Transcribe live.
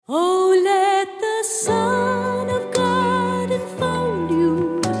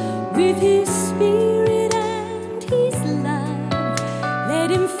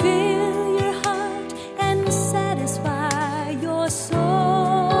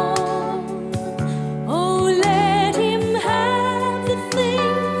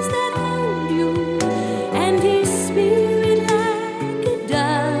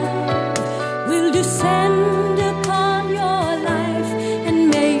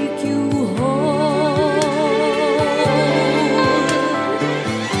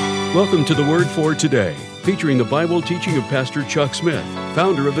Welcome to the Word for Today, featuring the Bible teaching of Pastor Chuck Smith,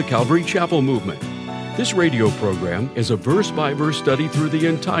 founder of the Calvary Chapel Movement. This radio program is a verse-by-verse study through the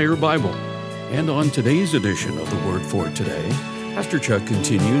entire Bible. And on today's edition of the Word for Today, Pastor Chuck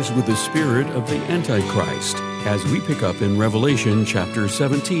continues with the Spirit of the Antichrist as we pick up in Revelation chapter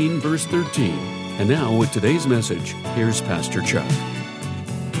 17, verse 13. And now with today's message, here's Pastor Chuck.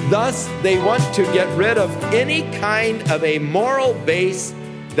 Thus, they want to get rid of any kind of a moral base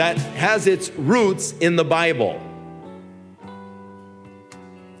that has its roots in the Bible,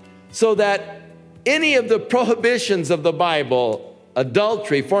 so that any of the prohibitions of the Bible,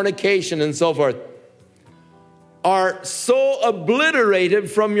 adultery, fornication, and so forth, are so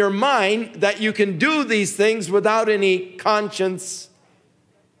obliterated from your mind that you can do these things without any conscience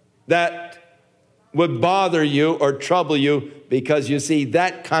that would bother you or trouble you, because you see,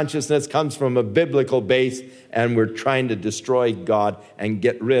 that consciousnness comes from a biblical base, and we're trying to destroy God and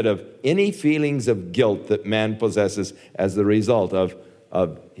get rid of any feelings of guilt that man possesses as the result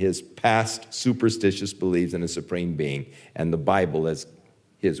of his past superstitious beliefs in a supreme being and the Bible as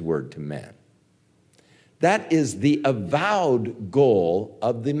his word to man. That is the avowed goal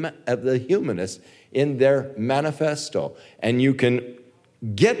of the humanists in their manifesto. And you can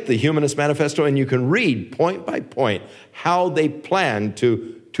get the Humanist Manifesto and you can read point by point how they plan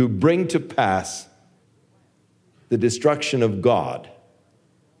to bring to pass the destruction of God.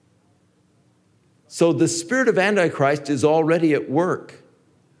 So the spirit of Antichrist is already at work.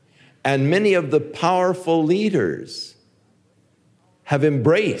 And many of the powerful leaders have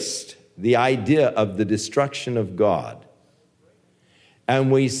embraced the idea of the destruction of God. And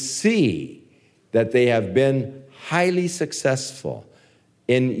we see that they have been highly successful.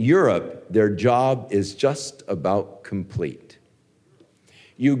 In Europe, their job is just about complete.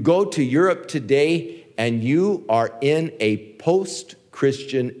 You go to Europe today and you are in a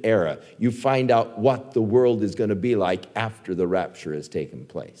post-Christian era. You find out what the world is going to be like after the rapture has taken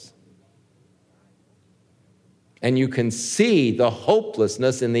place. And you can see the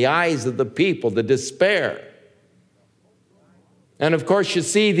hopelessness in the eyes of the people, the despair. And of course, you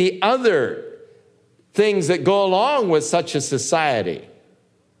see the other things that go along with such a society.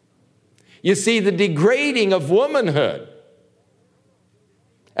 You see the degrading of womanhood.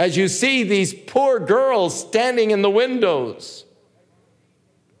 As you see these poor girls standing in the windows,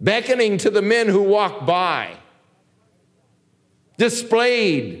 beckoning to the men who walk by,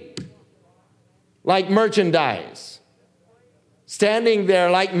 displayed like merchandise, standing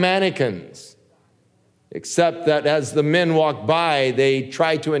there like mannequins, except that as the men walk by, they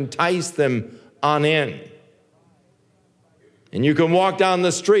try to entice them on in. And you can walk down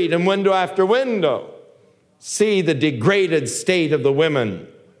the street and window after window see the degraded state of the women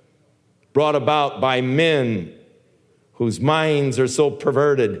brought about by men whose minds are so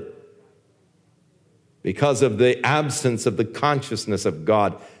perverted because of the absence of the consciousness of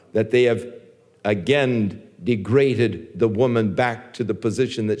God that they have again degraded the woman back to the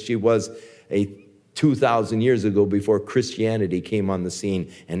position that she was 2,000 years ago before Christianity came on the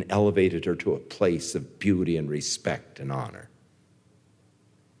scene and elevated her to a place of beauty and respect and honor.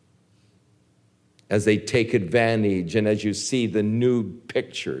 As they take advantage, and as you see the nude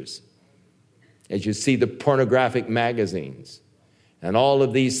pictures, as you see the pornographic magazines, and all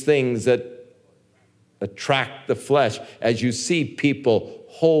of these things that attract the flesh, as you see people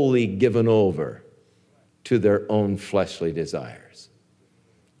wholly given over to their own fleshly desires.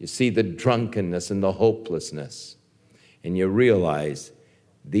 You see the drunkenness and the hopelessness, and you realize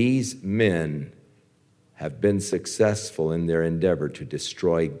these men have been successful in their endeavor to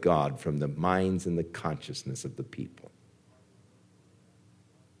destroy God from the minds and the consciousness of the people.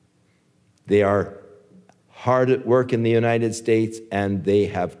 They are hard at work in the United States, and they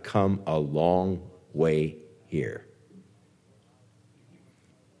have come a long way here.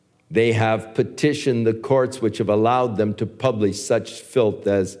 They have petitioned the courts which have allowed them to publish such filth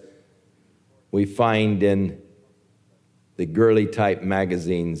as we find in the girly type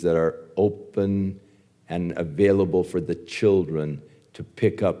magazines that are open and available for the children to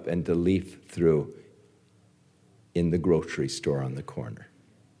pick up and to leaf through in the grocery store on the corner.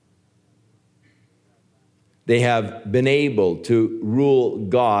 They have been able to rule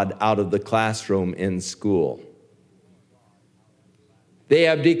God out of the classroom in school. They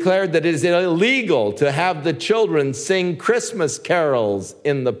have declared that it is illegal to have the children sing Christmas carols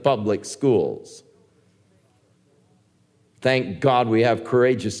in the public schools. Thank God we have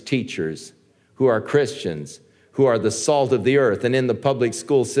courageous teachers who are Christians, who are the salt of the earth, and in the public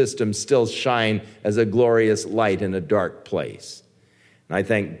school system still shine as a glorious light in a dark place. And I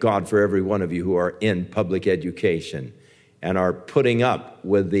thank God for every one of you who are in public education and are putting up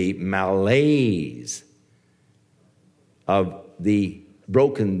with the malaise of the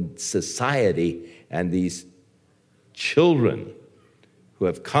broken society and these children who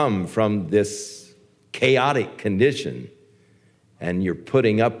have come from this chaotic condition, and you're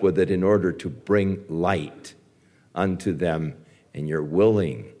putting up with it in order to bring light unto them, and you're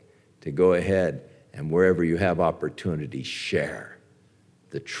willing to go ahead and wherever you have opportunity, share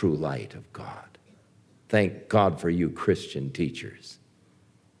the true light of God. Thank God for you Christian teachers.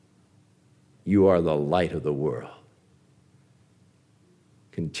 You are the light of the world.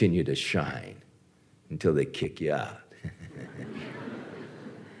 Continue to shine until they kick you out.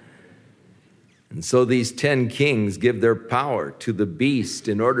 And so these 10 kings give their power to the beast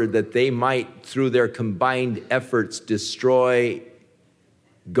in order that they might, through their combined efforts, destroy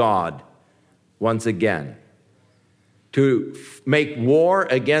God once again, to make war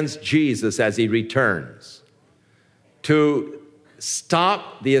against Jesus as he returns, to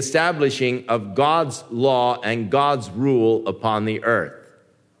stop the establishing of God's law and God's rule upon the earth.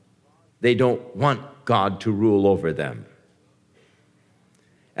 They don't want God to rule over them.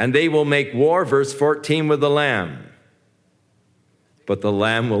 And they will make war, verse 14, with the Lamb, but the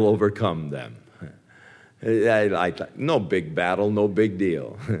Lamb will overcome them. No big battle, no big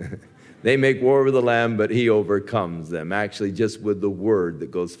deal. They make war with the Lamb, but he overcomes them. Actually, just with the word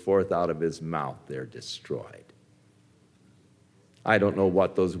that goes forth out of his mouth, they're destroyed. I don't know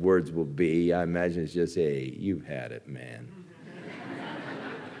what those words will be. I imagine it's just, hey, you've had it, man.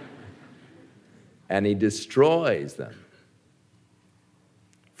 And he destroys them.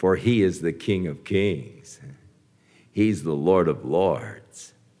 For he is the King of kings. He's the Lord of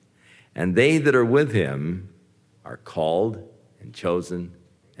lords. And they that are with him are called and chosen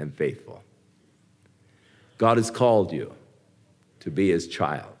and faithful. God has called you to be his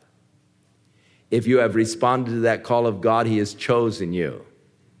child. If you have responded to that call of God, he has chosen you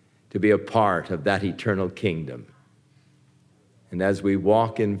to be a part of that eternal kingdom. And as we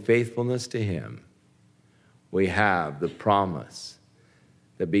walk in faithfulness to him, we have the promise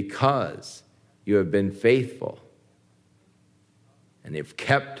that because you have been faithful and have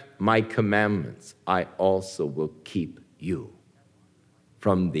kept my commandments, I also will keep you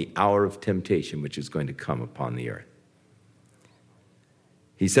from the hour of temptation which is going to come upon the earth.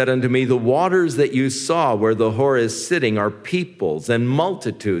 He said unto me, the waters that you saw where the whore is sitting are peoples and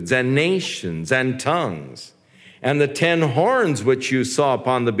multitudes and nations and tongues. And the 10 horns which you saw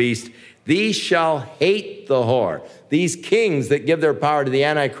upon the beast, these shall hate the whore. These kings that give their power to the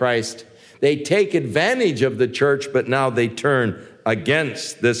Antichrist, they take advantage of the church, but now they turn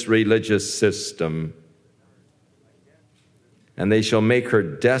against this religious system. And they shall make her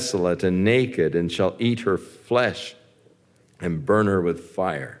desolate and naked, and shall eat her flesh and burn her with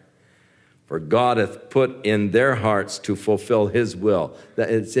fire. For God hath put in their hearts to fulfill his will.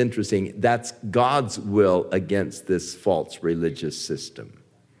 It's interesting. That's God's will against this false religious system.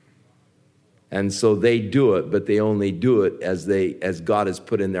 And so they do it, but they only do it as God has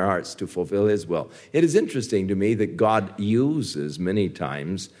put in their hearts to fulfill his will. It is interesting to me that God uses many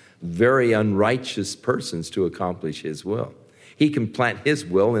times very unrighteous persons to accomplish his will. He can plant his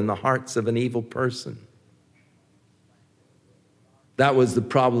will in the hearts of an evil person. That was the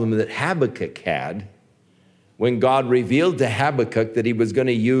problem that Habakkuk had when God revealed to Habakkuk that he was going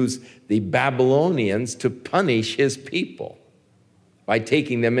to use the Babylonians to punish his people by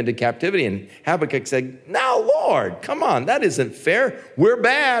taking them into captivity. And Habakkuk said, now, Lord, come on, that isn't fair. We're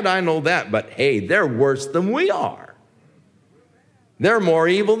bad, I know that, but hey, they're worse than we are. They're more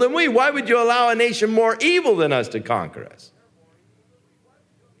evil than we. Why would you allow a nation more evil than us to conquer us?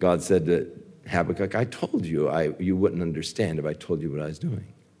 God said to Habakkuk, I told you you wouldn't understand if I told you what I was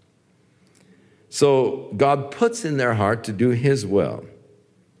doing. So God puts in their heart to do his will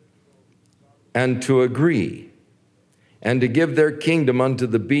and to agree and to give their kingdom unto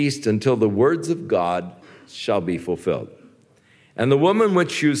the beast until the words of God shall be fulfilled. And the woman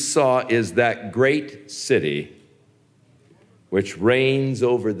which you saw is that great city which reigns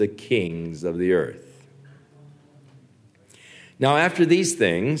over the kings of the earth. Now after these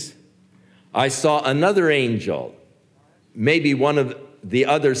things, I saw another angel, maybe one of the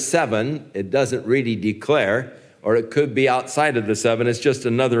other 7. It doesn't really declare, or it could be outside of the 7. It's just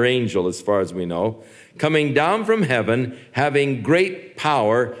another angel as far as we know, coming down from heaven, having great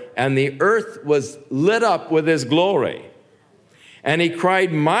power, and the earth was lit up with his glory. And he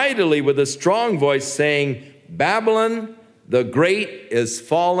cried mightily with a strong voice, saying, Babylon the great is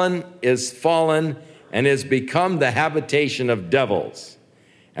fallen, and is become the habitation of devils,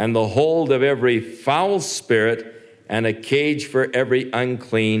 and the hold of every foul spirit, and a cage for every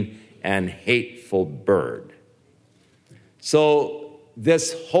unclean and hateful bird. So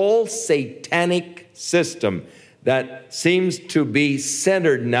this whole satanic system that seems to be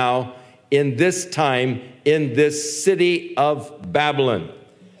centered now in this time in this city of Babylon,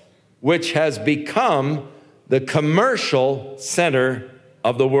 which has become the commercial center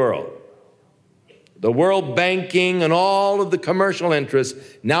of the world. The world banking and all of the commercial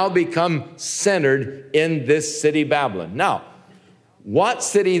interests now become centered in this city, Babylon. Now, what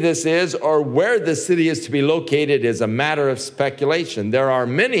city this is or where the city is to be located is a matter of speculation. There are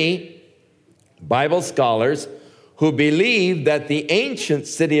many Bible scholars who believe that the ancient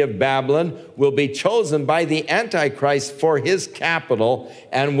city of Babylon will be chosen by the Antichrist for his capital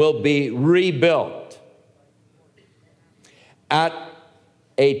and will be rebuilt at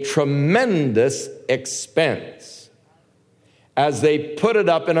a tremendous expense as they put it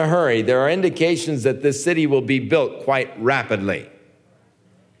up in a hurry. There are indications that this city will be built quite rapidly.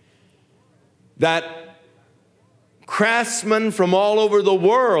 That craftsmen from all over the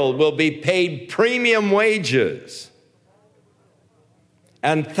world will be paid premium wages.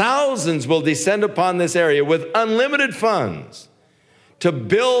 And thousands will descend upon this area with unlimited funds to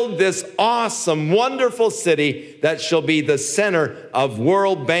build this awesome, wonderful city that shall be the center of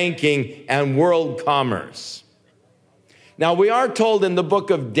world banking and world commerce. Now, we are told in the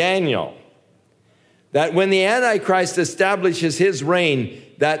book of Daniel that when the Antichrist establishes his reign,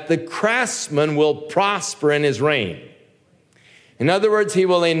 that the craftsman will prosper in his reign. In other words, he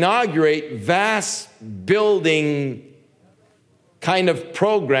will inaugurate vast building kind of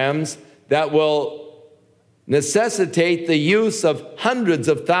programs that will necessitate the use of hundreds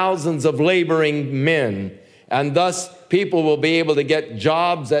of thousands of laboring men, and thus people will be able to get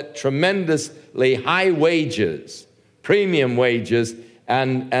jobs at tremendously high wages, premium wages,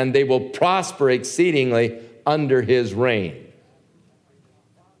 and they will prosper exceedingly under his reign.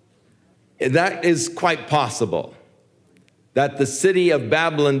 That is quite possible, that the city of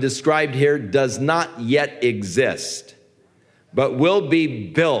Babylon described here does not yet exist, but will be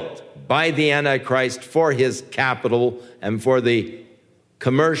built by the Antichrist for his capital and for the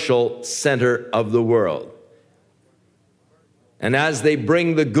commercial center of the world. And as they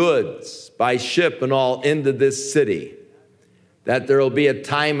bring the goods by ship and all into this city, that there will be a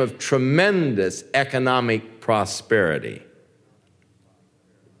time of tremendous economic prosperity.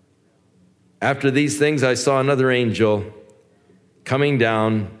 After these things, I saw another angel coming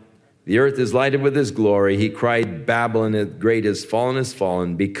down. The earth is lighted with his glory. He cried, Babylon the great is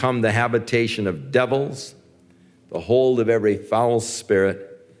fallen, become the habitation of devils, the hold of every foul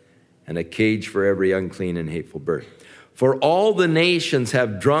spirit, and a cage for every unclean and hateful bird. For all the nations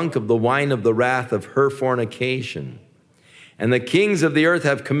have drunk of the wine of the wrath of her fornication, and the kings of the earth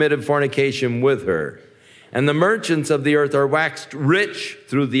have committed fornication with her, and the merchants of the earth are waxed rich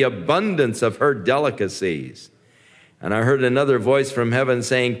through the abundance of her delicacies. And I heard another voice from heaven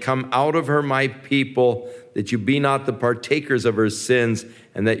saying, come out of her, my people, that you be not the partakers of her sins,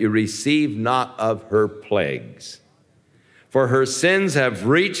 and that you receive not of her plagues. For her sins have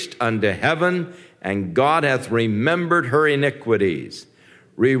reached unto heaven, and God hath remembered her iniquities.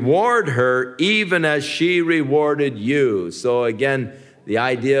 Reward her even as she rewarded you. So again, the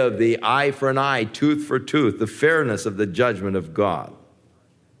idea of the eye for an eye, tooth for tooth, the fairness of the judgment of God.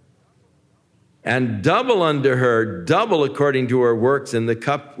 And double unto her, double according to her works, in the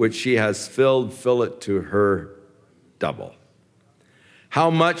cup which she has filled, fill it to her double. How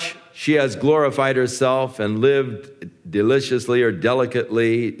much she has glorified herself and lived deliciously or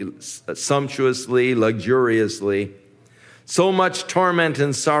delicately, sumptuously, luxuriously. So much torment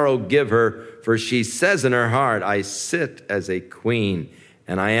and sorrow give her, for she says in her heart, I sit as a queen,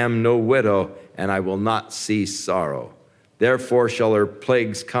 and I am no widow, and I will not see sorrow. Therefore shall her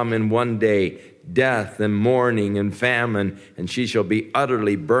plagues come in one day, death and mourning and famine, and she shall be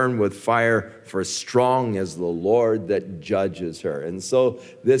utterly burned with fire, for strong is the Lord that judges her. And so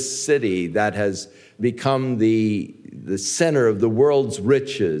this city that has become the center of the world's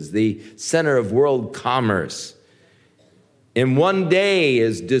riches, the center of world commerce, in one day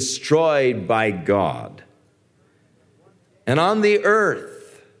is destroyed by God. And on the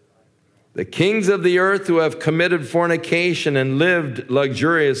earth, the kings of the earth who have committed fornication and lived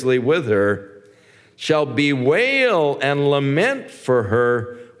luxuriously with her shall bewail and lament for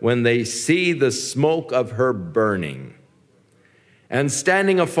her when they see the smoke of her burning, and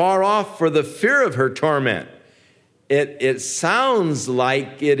standing afar off for the fear of her torment. It sounds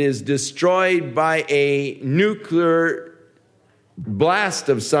like it is destroyed by a nuclear blast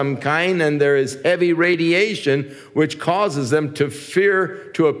of some kind, and there is heavy radiation which causes them to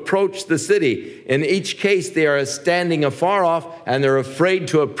fear to approach the city. In each case, they are standing afar off and they're afraid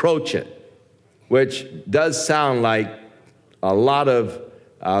to approach it, which does sound like a lot of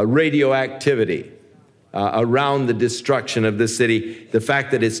radioactivity around the destruction of this city. The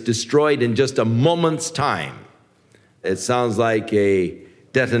fact that it's destroyed in just a moment's time, it sounds like a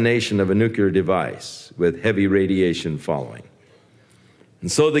detonation of a nuclear device with heavy radiation following.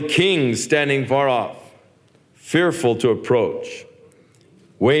 And so the king, standing far off, fearful to approach,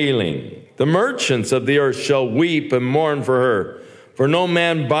 wailing, the merchants of the earth shall weep and mourn for her, for no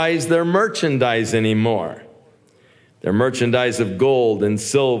man buys their merchandise anymore. Their merchandise of gold and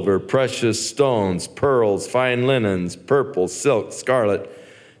silver, precious stones, pearls, fine linens, purple, silk, scarlet,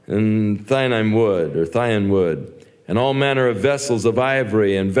 and thyine wood, and all manner of vessels of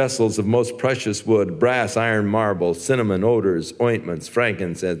ivory and vessels of most precious wood, brass, iron, marble, cinnamon, odors, ointments,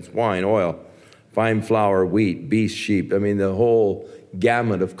 frankincense, wine, oil, fine flour, wheat, beast, sheep. I mean, the whole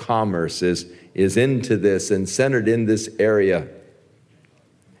gamut of commerce is into this and centered in this area.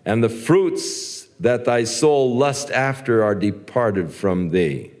 And the fruits that thy soul lust after are departed from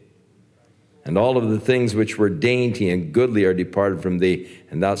thee. And all of the things which were dainty and goodly are departed from thee,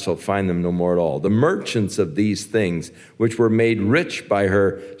 and thou shalt find them no more at all. The merchants of these things, which were made rich by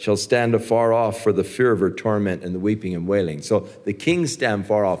her, shall stand afar off for the fear of her torment and the weeping and wailing. So the kings stand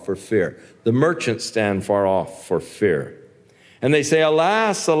far off for fear. The merchants stand far off for fear. And they say,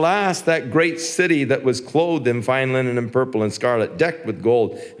 alas, alas, that great city that was clothed in fine linen and purple and scarlet, decked with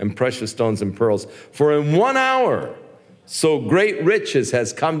gold and precious stones and pearls. For in 1 hour, so great riches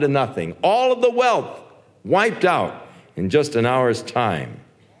has come to nothing. All of the wealth wiped out in just an hour's time.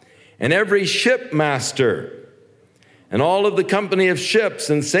 And every shipmaster and all of the company of ships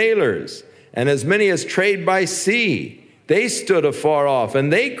and sailors and as many as trade by sea, they stood afar off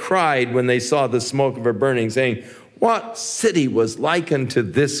and they cried when they saw the smoke of her burning, saying, what city was likened to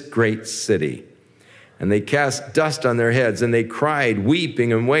this great city? And they cast dust on their heads, and they cried,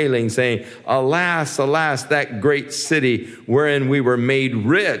 weeping and wailing, saying, alas, alas, that great city wherein we were made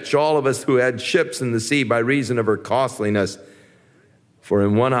rich, all of us who had ships in the sea by reason of her costliness. For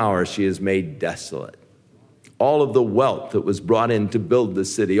in 1 hour she is made desolate. All of the wealth that was brought in to build the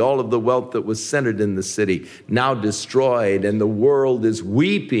city, all of the wealth that was centered in the city, now destroyed, and the world is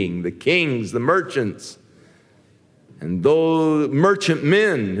weeping, the kings, the merchants. And those merchant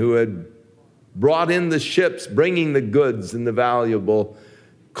men who had brought in the ships, bringing the goods and the valuable,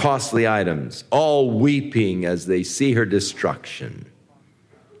 costly items, all weeping as they see her destruction.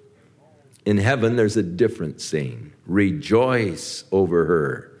 In heaven, there's a different scene. Rejoice over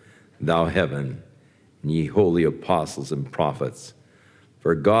her, thou heaven, and ye holy apostles and prophets,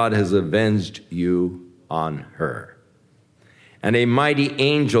 for God has avenged you on her. And a mighty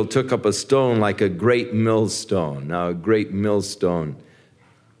angel took up a stone like a great millstone. Now, a great millstone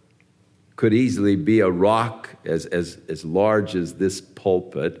could easily be a rock as large as this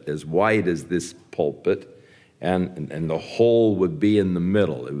pulpit, as wide as this pulpit, and the hole would be in the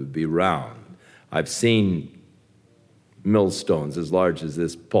middle. It would be round. I've seen millstones as large as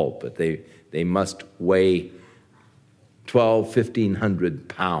this pulpit. They must weigh 1,500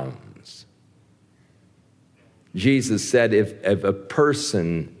 pounds. Jesus said if a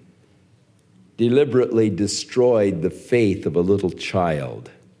person deliberately destroyed the faith of a little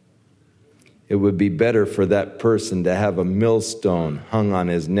child, it would be better for that person to have a millstone hung on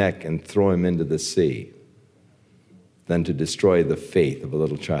his neck and throw him into the sea than to destroy the faith of a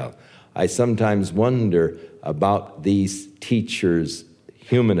little child. I sometimes wonder about these teachers,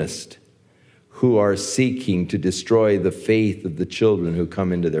 humanists, who are seeking to destroy the faith of the children who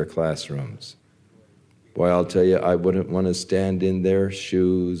come into their classrooms. Boy, I'll tell you, I wouldn't want to stand in their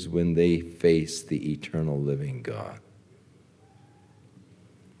shoes when they face the eternal living God.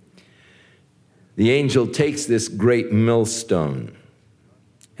 The angel takes this great millstone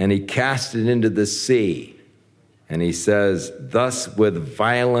and he casts it into the sea. And he says, thus with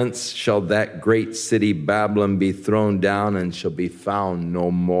violence shall that great city Babylon be thrown down and shall be found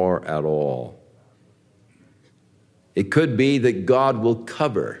no more at all. It could be that God will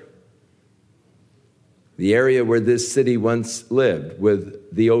cover the area where this city once lived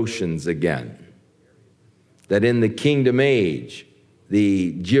with the oceans again. That in the kingdom age,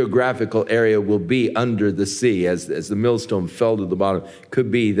 the geographical area will be under the sea as the millstone fell to the bottom.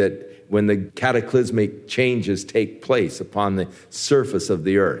 Could be that when the cataclysmic changes take place upon the surface of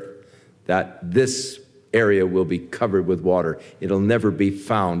the earth, that this area will be covered with water. It'll never be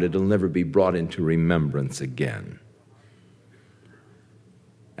found. It'll never be brought into remembrance again.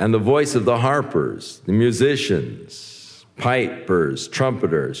 And the voice of the harpers, the musicians, pipers,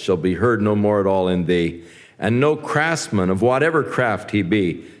 trumpeters shall be heard no more at all in thee, and no craftsman of whatever craft he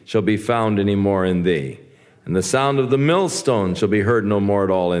be shall be found any more in thee. And the sound of the millstone shall be heard no more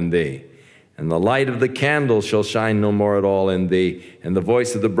at all in thee. And the light of the candle shall shine no more at all in thee, and the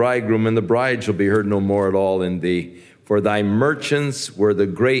voice of the bridegroom and the bride shall be heard no more at all in thee. For thy merchants were the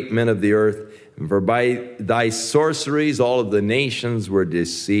great men of the earth, and for by thy sorceries all of the nations were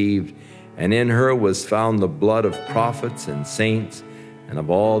deceived. And in her was found the blood of prophets and saints, and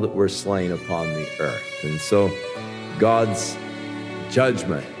of all that were slain upon the earth. And so God's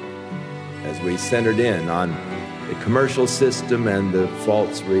judgment, as we centered in on the commercial system and the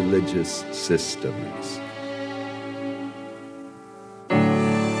false religious systems.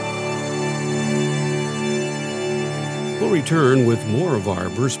 We'll return with more of our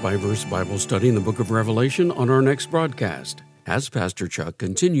verse-by-verse Bible study in the book of Revelation on our next broadcast, as Pastor Chuck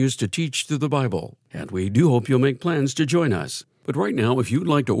continues to teach through the Bible. And we do hope you'll make plans to join us. But right now, if you'd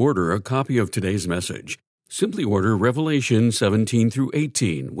like to order a copy of today's message, simply order Revelation 17 through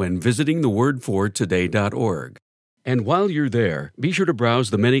 18 when visiting thewordfortoday.org. And while you're there, be sure to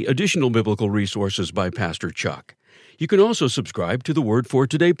browse the many additional biblical resources by Pastor Chuck. You can also subscribe to the Word for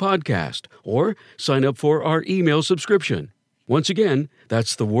Today podcast or sign up for our email subscription. Once again,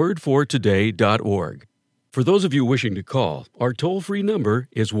 that's thewordfortoday.org. For those of you wishing to call, our toll-free number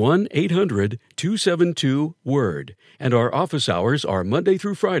is 1-800-272-WORD, and our office hours are Monday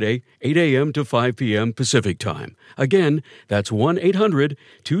through Friday, 8 a.m. to 5 p.m. Pacific Time. Again, that's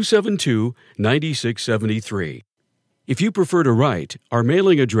 1-800-272-9673. If you prefer to write, our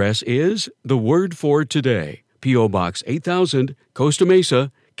mailing address is The Word for Today, P.O. Box 8000, Costa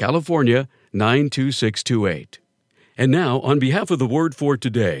Mesa, California, 92628. And now, on behalf of The Word for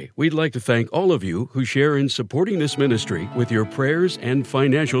Today, we'd like to thank all of you who share in supporting this ministry with your prayers and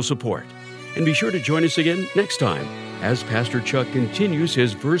financial support. And be sure to join us again next time as Pastor Chuck continues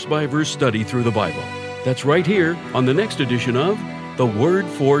his verse-by-verse study through the Bible. That's right here on the next edition of The Word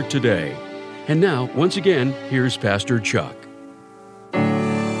for Today. And now, once again, here's Pastor Chuck.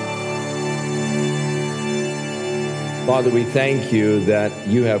 Father, we thank you that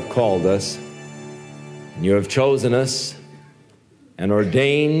you have called us, and you have chosen us and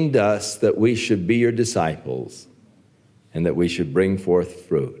ordained us that we should be your disciples and that we should bring forth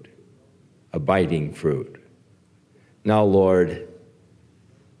fruit, abiding fruit. Now, Lord,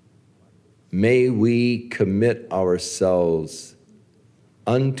 may we commit ourselves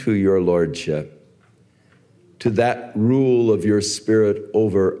unto your lordship, to that rule of your Spirit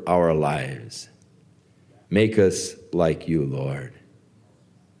over our lives. Make us like you, Lord,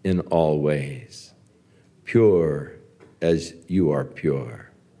 in all ways, pure as you are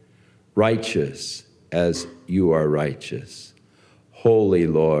pure, righteous as you are righteous, holy,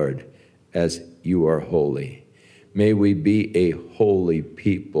 Lord, as you are holy. May we be a holy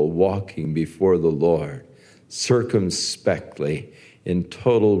people walking before the Lord circumspectly in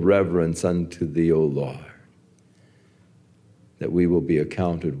total reverence unto thee, O Lord, that we will be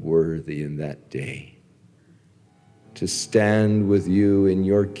accounted worthy in that day to stand with you in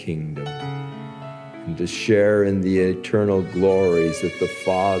your kingdom and to share in the eternal glories that the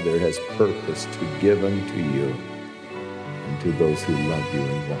Father has purposed to give unto you and to those who love you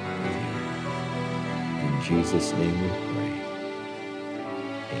and walk with you. In Jesus' name we pray.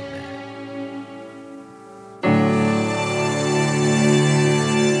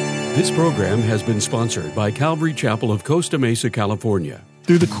 This program has been sponsored by Calvary Chapel of Costa Mesa, California.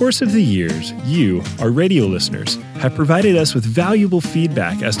 Through the course of the years, you, our radio listeners, have provided us with valuable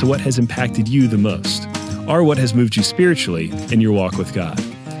feedback as to what has impacted you the most, or what has moved you spiritually in your walk with God.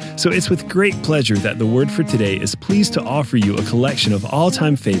 So it's with great pleasure that The Word for Today is pleased to offer you a collection of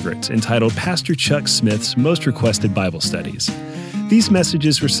all-time favorites entitled Pastor Chuck Smith's Most Requested Bible Studies. These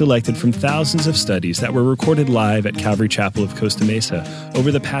messages were selected from thousands of studies that were recorded live at Calvary Chapel of Costa Mesa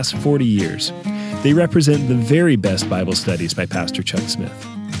over the past 40 years. They represent the very best Bible studies by Pastor Chuck Smith.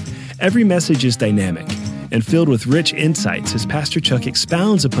 Every message is dynamic and filled with rich insights as Pastor Chuck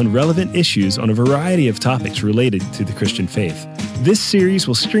expounds upon relevant issues on a variety of topics related to the Christian faith. This series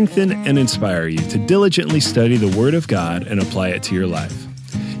will strengthen and inspire you to diligently study the Word of God and apply it to your life.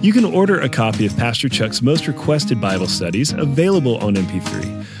 You can order a copy of Pastor Chuck's Most Requested Bible Studies available on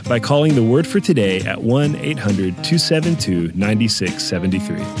MP3 by calling The Word for Today at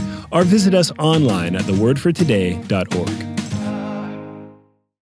 1-800-272-9673 or visit us online at thewordfortoday.org.